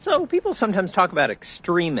So people sometimes talk about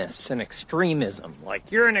extremists and extremism,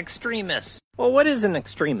 like you're an extremist. Well, what is an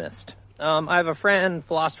extremist? I have a friend,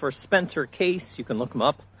 philosopher Spencer Case, you can look him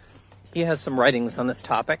up. He has some writings on this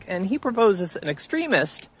topic, and he proposes an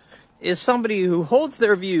extremist is somebody who holds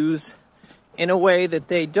their views in a way that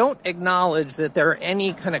they don't acknowledge that there are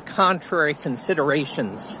any kind of contrary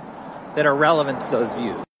considerations that are relevant to those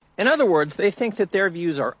views. In other words, they think that their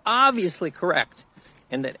views are obviously correct,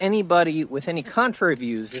 and that anybody with any contrary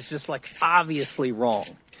views is just like obviously wrong.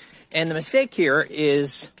 And the mistake here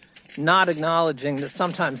is not acknowledging that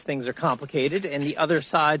sometimes things are complicated and the other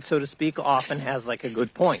side, so to speak, often has like a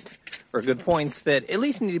good point, or good points that at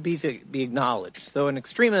least need to be acknowledged. So an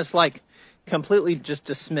extremist completely just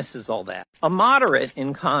dismisses all that. A moderate,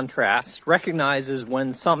 in contrast, recognizes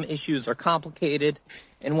when some issues are complicated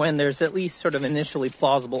and when there's at least sort of initially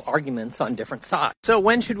plausible arguments on different sides. So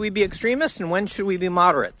when should we be extremists and when should we be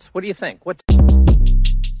moderates? What do you think?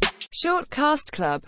 Short Cast Club